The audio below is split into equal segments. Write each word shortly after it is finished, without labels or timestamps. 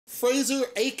Fraser,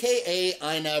 AKA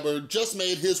iNabber's, just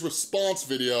made his response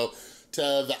video to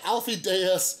the Alfie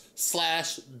Deyes /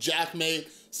 JaackMaate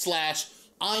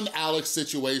 / ImAllexx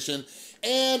situation.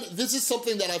 And this is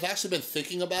something that I've actually been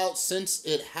thinking about since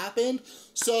it happened.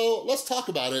 So let's talk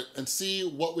about it and see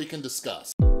what we can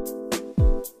discuss.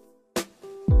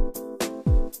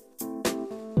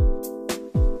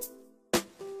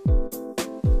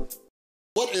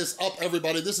 What is up,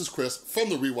 everybody? This is Chris from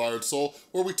the Rewired Soul,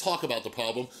 where we talk about the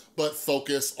problem, but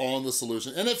focus on the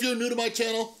solution. And if you're new to my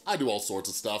channel, I do all sorts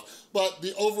of stuff, but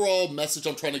the overall message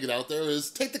I'm trying to get out there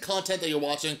is take the content that you're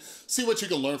watching, see what you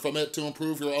can learn from it to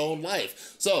improve your own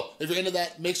life. So if you're into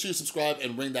that, make sure you subscribe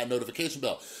and ring that notification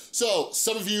bell. So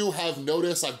some of you have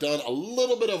noticed I've done a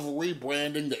little bit of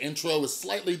rebranding. The intro is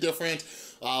slightly different.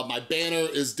 My banner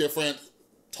is different,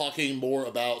 talking more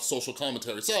about social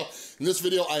commentary. So in this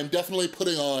video, I'm definitely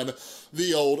putting on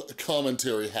the old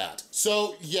commentary hat.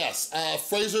 So yes,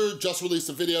 Fraser just released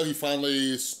a video. He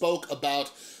finally spoke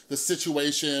about the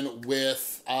situation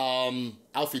with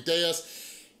Alfie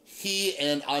Deyes. He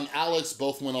and ImAllexx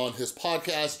both went on his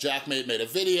podcast. JaackMaate made a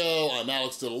video,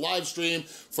 ImAllexx did a live stream.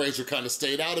 Fraser kind of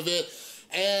stayed out of it.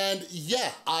 And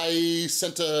yeah, I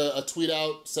sent a tweet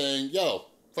out saying, yo,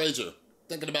 Fraser,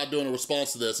 thinking about doing a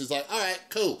response to this. He's like, all right,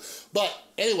 cool. But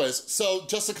anyways, so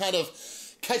just to kind of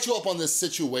catch you up on this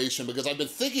situation, because I've been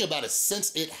thinking about it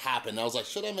since it happened. I was like,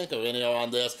 should I make a video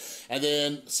on this? And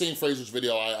then seeing Fraser's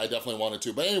video, I definitely wanted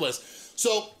to. But anyways,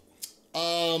 so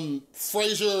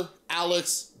Fraser,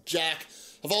 Alex, Jack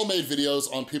have all made videos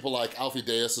on people like Alfie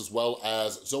Deyes as well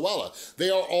as Zoella. They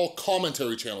are all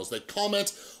commentary channels. They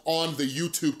comment on the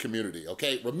YouTube community,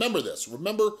 okay? Remember this,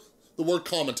 remember the word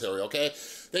commentary, okay?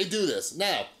 They do this.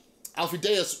 Now, Alfie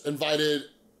Deyes invited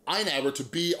iNabber's to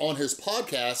be on his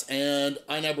podcast, and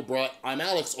iNabber's brought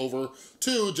ImAllexx over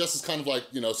too, just as kind of like,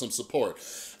 you know, some support.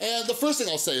 And the first thing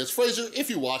I'll say is, Fraser, if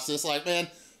you watch this, like, man,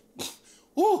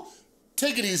 whoo,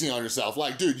 take it easy on yourself.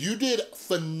 Like, dude, you did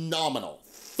phenomenal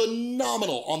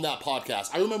on that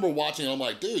podcast. I remember watching it, I'm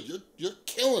like, dude, you're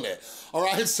killing it, all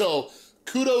right? So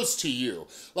kudos to you.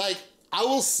 Like, I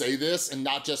will say this, and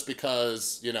not just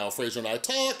because, you know, Fraser and I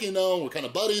talk, you know, we're kind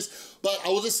of buddies, but I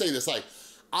will just say this, like,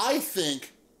 I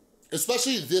think,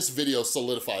 especially this video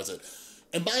solidifies it.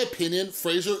 In my opinion,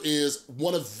 Fraser is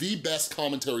one of the best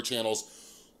commentary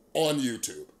channels on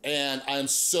YouTube, and I'm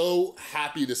so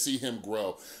happy to see him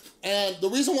grow. And the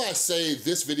reason why I say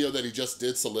this video that he just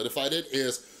did solidified it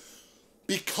is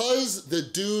because the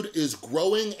dude is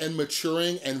growing and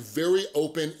maturing and very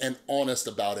open and honest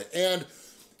about it. And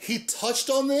he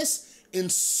touched on this in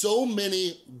so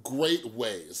many great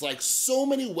ways, like so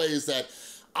many ways that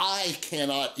I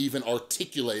cannot even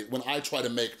articulate when I try to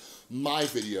make my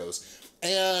videos.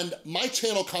 And my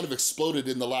channel kind of exploded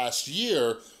in the last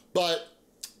year, but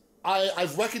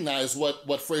I've recognized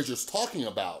what Fraser's talking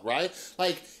about, right?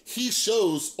 Like, he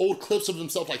shows old clips of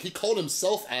himself, like he called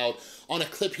himself out on a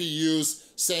clip he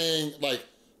used saying, like,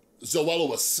 Zoella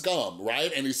was scum,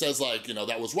 right? And he says, like, you know,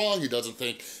 that was wrong. He doesn't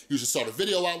think you should start a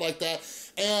video out like that.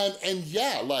 And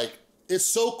yeah, like, it's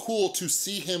so cool to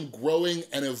see him growing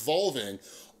and evolving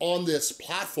on this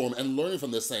platform and learning from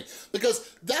this thing,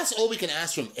 because that's all we can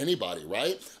ask from anybody,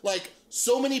 right? Like,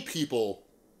 so many people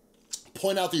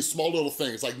point out these small little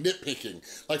things, like nitpicking,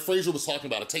 like Fraser was talking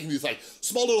about it, taking these like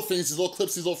small little things, these little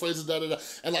clips, these little phrases,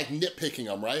 and like nitpicking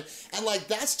them, right? And like,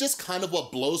 that's just kind of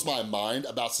what blows my mind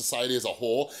about society as a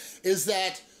whole, is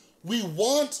that we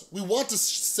want to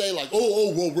say like,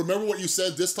 oh, well, remember what you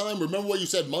said this time? Remember what you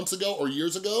said months ago or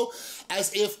years ago?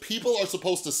 As if people are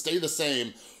supposed to stay the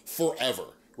same forever,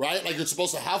 right? Like, you're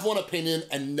supposed to have one opinion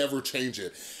and never change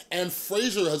it. And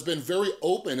Fraser has been very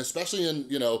open, especially in,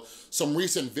 you know, some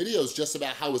recent videos, just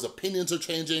about how his opinions are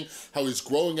changing, how he's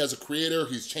growing as a creator,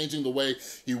 he's changing the way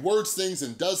he words things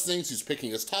and does things, he's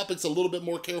picking his topics a little bit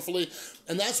more carefully.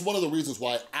 And that's one of the reasons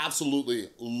why I absolutely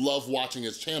love watching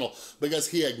his channel, because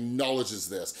he acknowledges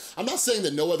this. I'm not saying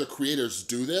that no other creators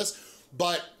do this,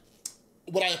 but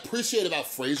what I appreciate about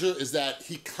Fraser is that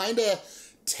he kind of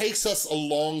takes us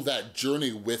along that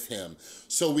journey with him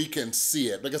so we can see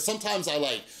it. Because sometimes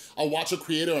I'll watch a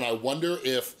creator and I wonder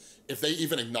if they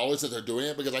even acknowledge that they're doing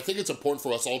it, because I think it's important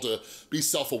for us all to be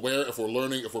self-aware if we're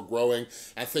learning, if we're growing,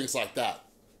 and things like that.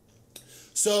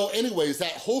 So anyways,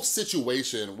 that whole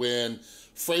situation when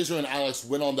Fraser and Alex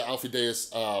went on the Alfie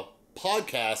Deyes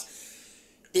podcast,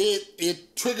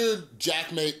 it triggered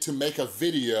JaackMaate to make a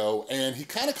video, and he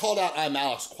kind of called out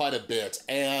ImAllexx quite a bit.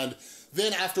 And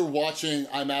then after watching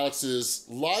ImAllexx's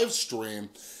live stream,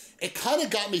 it kind of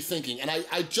got me thinking, and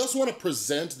I just want to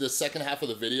present the second half of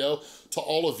the video to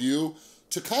all of you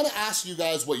to kind of ask you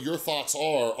guys what your thoughts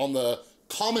are on the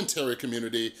commentary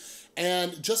community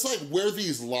and just like where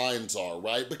these lines are,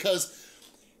 right? Because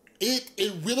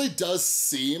it really does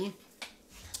seem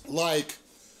like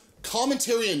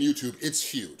commentary on YouTube, it's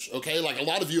huge, okay? Like a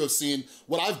lot of you have seen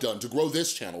what I've done to grow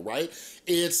this channel, right?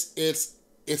 It's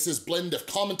this blend of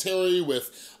commentary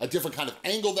with a different kind of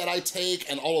angle that I take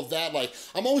and all of that. Like,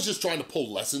 I'm always just trying to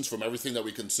pull lessons from everything that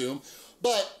we consume.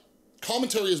 But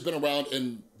commentary has been around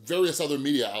in various other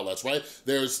media outlets, right?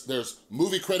 There's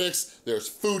movie critics, there's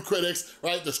food critics,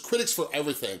 right? There's critics for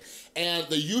everything. And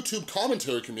the YouTube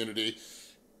commentary community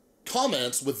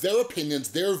comments with their opinions,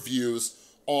 their views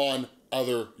on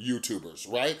other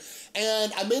YouTubers, right?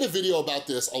 And I made a video about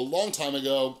this a long time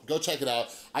ago. Go check it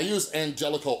out. I use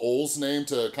Angelica Ohl's name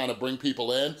to kind of bring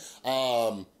people in.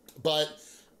 But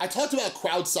I talked about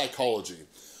crowd psychology.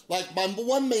 Like, my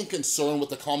one main concern with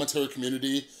the commentary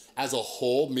community as a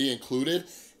whole, me included,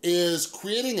 is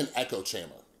creating an echo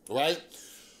chamber, right?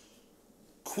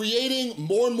 Creating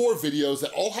more and more videos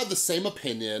that all have the same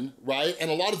opinion, right? And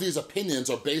a lot of these opinions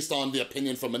are based on the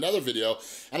opinion from another video,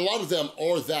 and a lot of them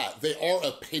are that. They are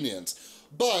opinions.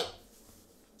 But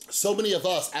so many of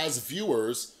us as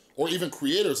viewers, or even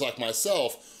creators like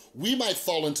myself, we might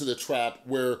fall into the trap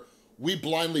where we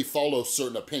blindly follow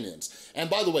certain opinions. And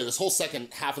by the way, this whole second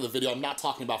half of the video, I'm not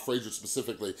talking about Fraser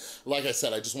specifically. Like I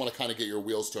said, I just want to kind of get your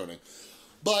wheels turning.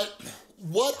 But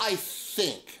what I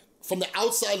think, from the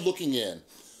outside looking in,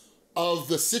 of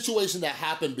the situation that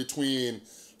happened between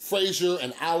Fraser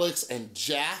and Alex and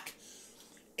Jack,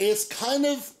 it's kind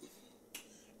of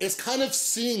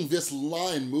seeing this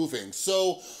line moving.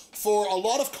 So for a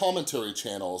lot of commentary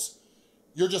channels,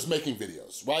 you're just making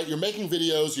videos, right? You're making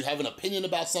videos, you have an opinion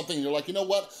about something, and you're like, you know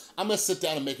what? I'm gonna sit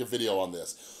down and make a video on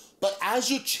this. But as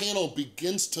your channel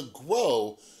begins to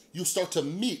grow, you start to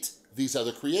meet these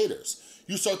other creators.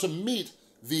 You start to meet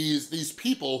these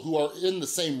people who are in the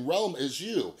same realm as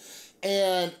you.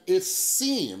 And it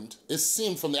seemed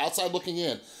from the outside looking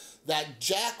in that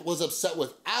Jack was upset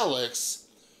with Alex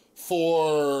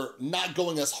for not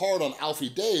going as hard on Alfie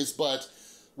Deyes, but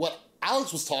what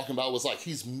Alex was talking about was like,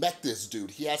 he's met this dude,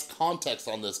 he has context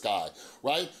on this guy,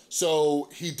 right? So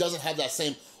he doesn't have that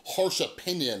same harsh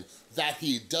opinion that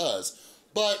he does.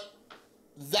 But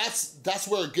that's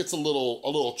where it gets a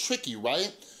little tricky,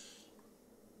 right?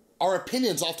 Our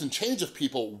opinions often change of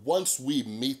people once we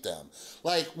meet them.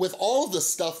 Like, with all of the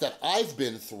stuff that I've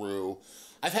been through,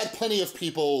 I've had plenty of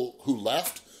people who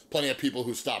left, plenty of people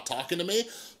who stopped talking to me,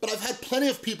 but I've had plenty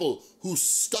of people who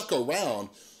stuck around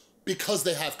because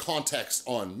they have context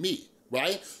on me,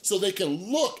 right? So they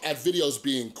can look at videos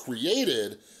being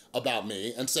created about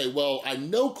me and say, well, I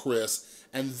know Chris,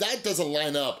 and that doesn't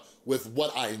line up with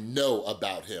what I know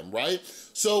about him, right?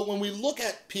 So when we look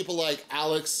at people like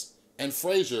Alex and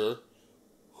Fraser,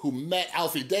 who met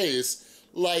Alfie Deyes,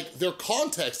 like, their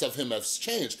context of him has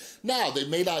changed. Now, they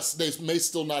may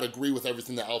still not agree with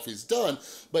everything that Alfie's done,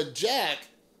 but Jack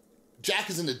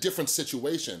is in a different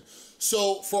situation.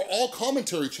 So for all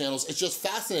commentary channels, it's just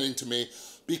fascinating to me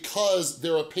because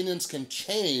their opinions can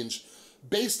change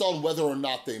based on whether or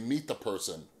not they meet the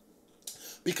person.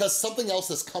 Because something else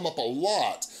has come up a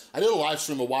lot. I did a live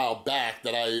stream a while back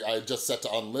that I just set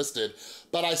to unlisted,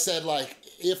 but I said, like,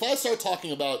 if I start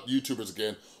talking about YouTubers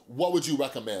again, what would you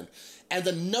recommend? And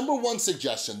the number one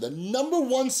suggestion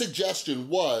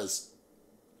was,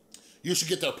 you should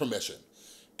get their permission.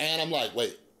 And I'm like,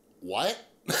 wait, what?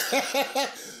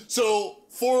 So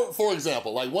for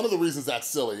example, like, one of the reasons that's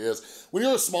silly is when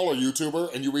you're a smaller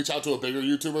YouTuber and you reach out to a bigger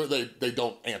YouTuber, they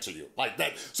don't answer you like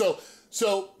that. So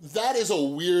that is a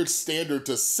weird standard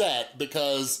to set,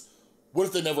 because what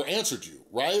if they never answered you,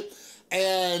 right?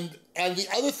 And the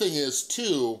other thing is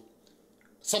too,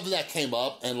 something that came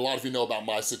up, and a lot of you know about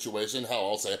my situation, hell,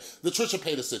 I'll say it, the Trisha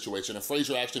Paytas situation, and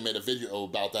Fraser actually made a video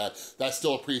about that I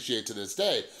still appreciate to this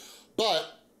day.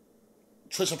 But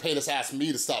Trisha Paytas asked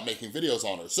me to stop making videos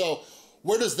on her. So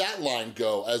where does that line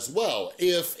go as well?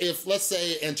 If let's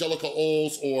say Angelica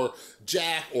Ohl's or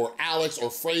Jack or Alex or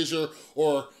Fraser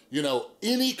or, you know,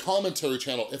 any commentary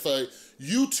channel, if a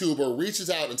YouTuber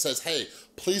reaches out and says, hey,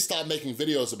 please stop making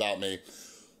videos about me,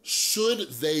 should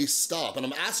they stop? And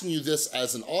I'm asking you this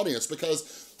as an audience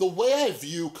because the way I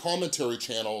view commentary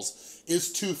channels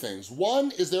is two things. One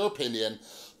is their opinion,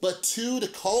 but two, to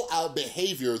call out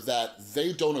behavior that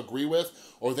they don't agree with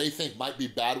or they think might be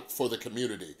bad for the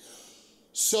community.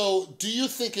 So do you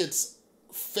think it's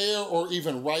fair or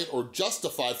even right or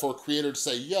justified for a creator to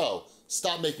say, yo,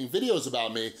 stop making videos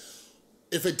about me,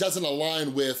 if it doesn't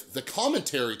align with the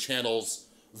commentary channel's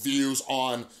views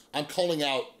on, I'm calling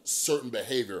out certain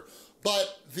behavior?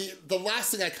 But the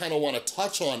last thing I kind of want to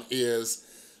touch on is,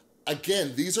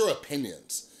 again, these are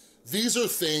opinions. these are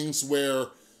things where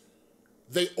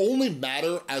they only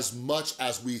matter as much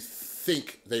as we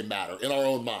think they matter in our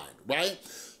own mind, right?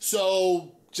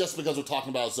 So just because we're talking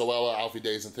about Zoella, Alfie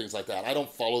Deyes, and things like that, I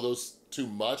don't follow those too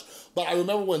much, but I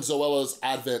remember when Zoella's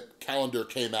advent calendar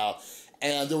came out,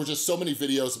 and there were just so many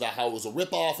videos about how it was a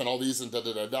ripoff and all these and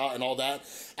da-da-da-da and all that.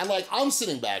 And like, I'm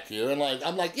sitting back here and like,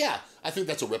 I'm like, yeah, I think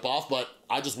that's a ripoff, but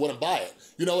I just wouldn't buy it.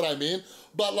 You know what I mean?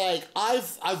 But like,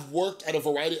 I've worked at a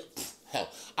variety, hell,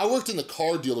 I worked in the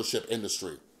car dealership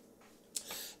industry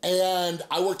and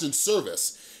I worked in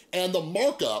service, and the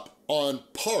markup on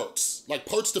parts, like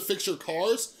parts to fix your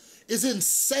cars, is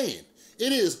insane.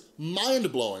 It is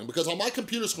mind-blowing because on my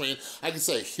computer screen, I can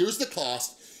say, here's the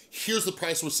cost, here's the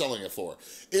price we're selling it for.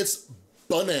 It's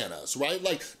bananas, right?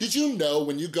 Like, did you know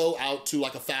when you go out to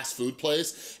like a fast food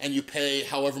place and you pay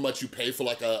however much you pay for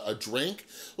like a drink,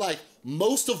 like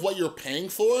most of what you're paying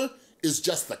for is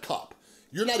just the cup.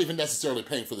 You're not even necessarily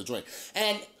paying for the drink.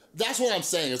 And that's what I'm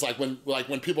saying is like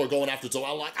when people are going after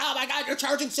Zoella, like, oh my God, you're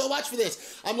charging so much for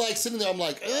this. I'm like sitting there, I'm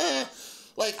like,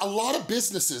 like a lot of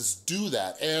businesses do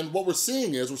that. And what we're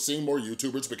seeing is we're seeing more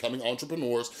YouTubers becoming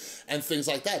entrepreneurs and things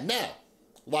like that. Now,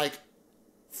 like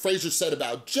Fraser said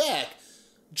about Jack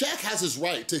has his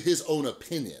right to his own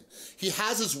opinion. He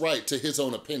has his right to his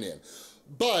own opinion.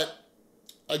 But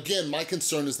again, my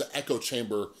concern is the echo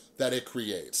chamber that it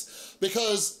creates.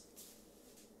 Because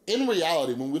in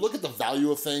reality, when we look at the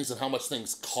value of things and how much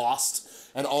things cost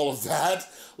and all of that,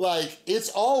 like, it's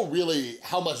all really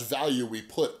how much value we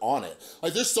put on it.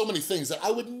 Like, there's so many things that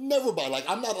I would never buy. Like,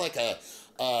 I'm not like a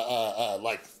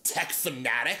like tech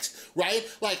fanatic, right?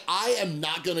 Like, I am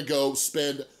not gonna go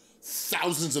spend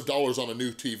thousands of dollars on a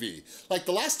new TV. Like,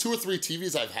 the last 2 or 3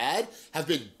 TVs I've had have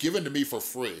been given to me for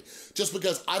free, just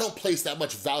because I don't place that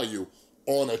much value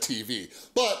on a TV.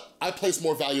 But I place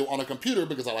more value on a computer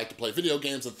because I like to play video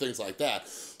games and things like that.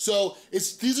 So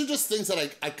these are just things that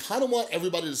I kind of want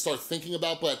everybody to start thinking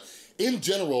about, but in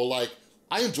general, like,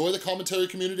 I enjoy the commentary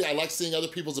community. I like seeing other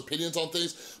people's opinions on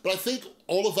things, but I think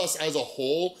all of us as a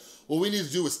whole, what we need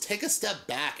to do is take a step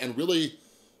back and really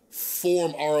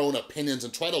form our own opinions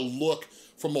and try to look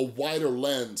from a wider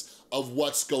lens of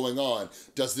what's going on.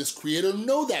 Does this creator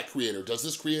know that creator? Does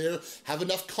this creator have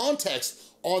enough context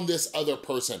on this other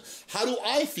person? How do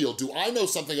I feel? Do I know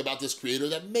something about this creator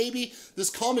that maybe this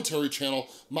commentary channel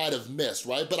might have missed,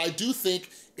 right? But I do think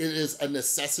it is a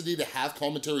necessity to have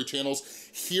commentary channels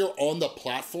here on the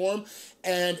platform,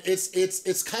 and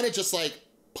it's kind of just like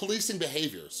policing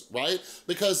behaviors, right?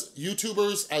 Because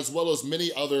YouTubers, as well as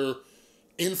many other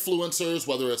influencers,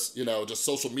 whether it's, you know, just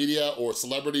social media or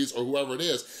celebrities or whoever it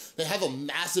is, they have a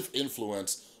massive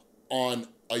influence on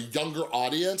a younger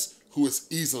audience who is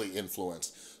easily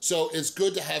influenced. So it's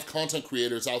good to have content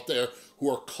creators out there who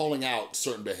are calling out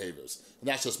certain behaviors. And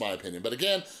that's just my opinion. But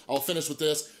again, I'll finish with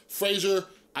this. Fraser,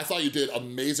 I thought you did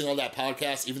amazing on that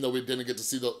podcast, even though we didn't get to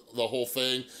see the whole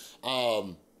thing.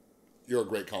 You're a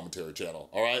great commentary channel,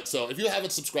 all right? So if you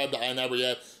haven't subscribed to iNabber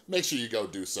yet, make sure you go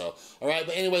do so, all right?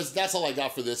 But anyways, that's all I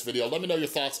got for this video. Let me know your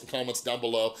thoughts and comments down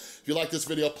below. If you like this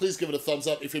video, please give it a thumbs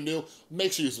up. If you're new,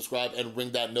 make sure you subscribe and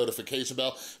ring that notification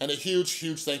bell. And a huge,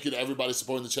 huge thank you to everybody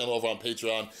supporting the channel over on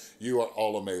Patreon. You are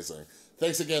all amazing.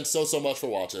 Thanks again so much for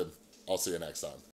watching. I'll see you next time.